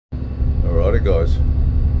Sorry guys.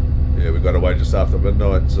 Yeah, we got away just after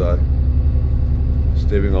midnight, so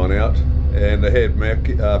stepping on out. And I had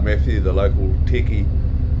Mathew, the local techie,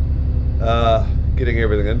 getting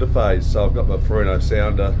everything into phase. So I've got my Furuno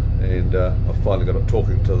sounder, and I've finally got it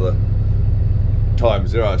talking to the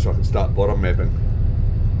TimeZero so I can start bottom mapping.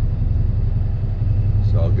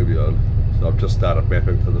 So I'll give you a, so I've just started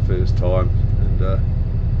mapping for the first time, and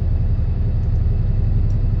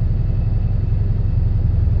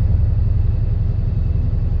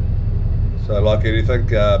so like anything,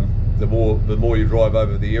 the more you drive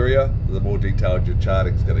over the area, the more detailed your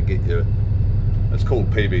charting is going to get you. It's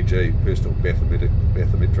called PBG, Personal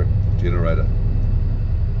Bathymetric Generator.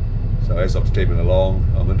 So as I'm steaming along,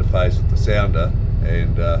 I'm interfaced with the sounder,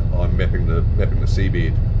 and I'm mapping the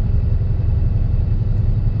seabed.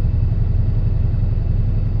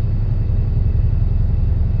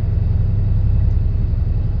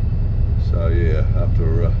 So yeah,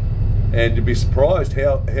 after and you'd be surprised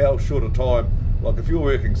how short a time. Like if you're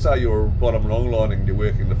working, say you're bottom long lining, and you're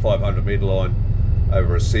working the 500 metre line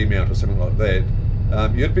over a seamount or something like that,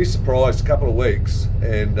 you'd be surprised a couple of weeks,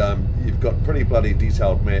 and you've got pretty bloody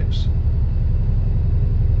detailed maps.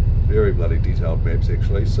 Very bloody detailed maps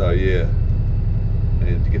actually. So yeah,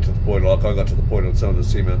 and to get to the point, like I got to the point on some of the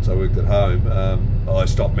seamounts I worked at home, I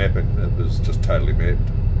stopped mapping. It was just totally mapped.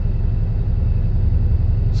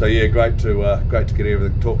 So yeah, great to get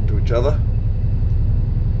everything talking to each other.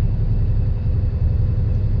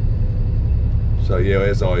 So yeah,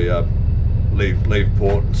 as I leave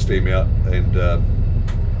port and steam out and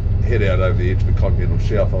head out over the edge of the continental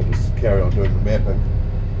shelf, I'll just carry on doing the mapping,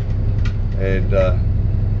 and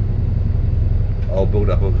I'll build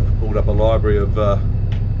up a library of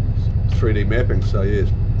 3D mapping. So yeah,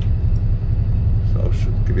 so I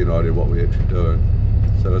should give you an idea of what we're actually doing.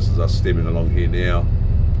 So this is us steaming along here now.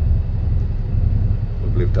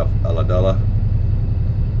 We've left up Ulladulla,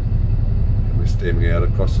 and we're steaming out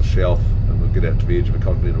across the shelf, and we'll get out to the edge of a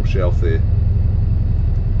continental shelf there.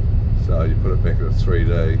 So you put it back into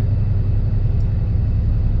 3D, you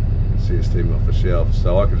can see it steaming off the shelf.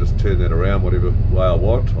 So I can just turn that around whatever way I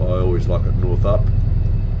want. I always like it north up.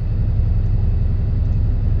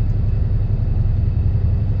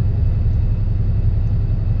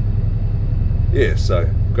 Yeah, so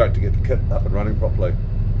great to get the kit up and running properly.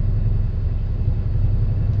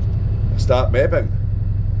 Start mapping.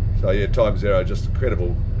 So yeah, TimeZero, just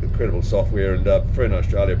incredible software, and Furuno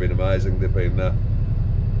Australia have been amazing. They've been I've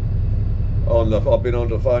been on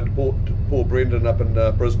the phone to Paul Brendan up in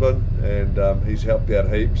Brisbane, and he's helped out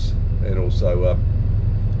heaps, and also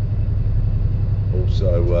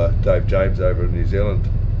Dave James over in New Zealand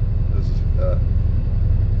has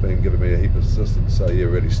been giving me a heap of assistance. So yeah,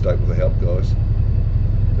 really stoked with the help, guys.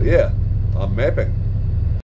 But yeah, I'm mapping.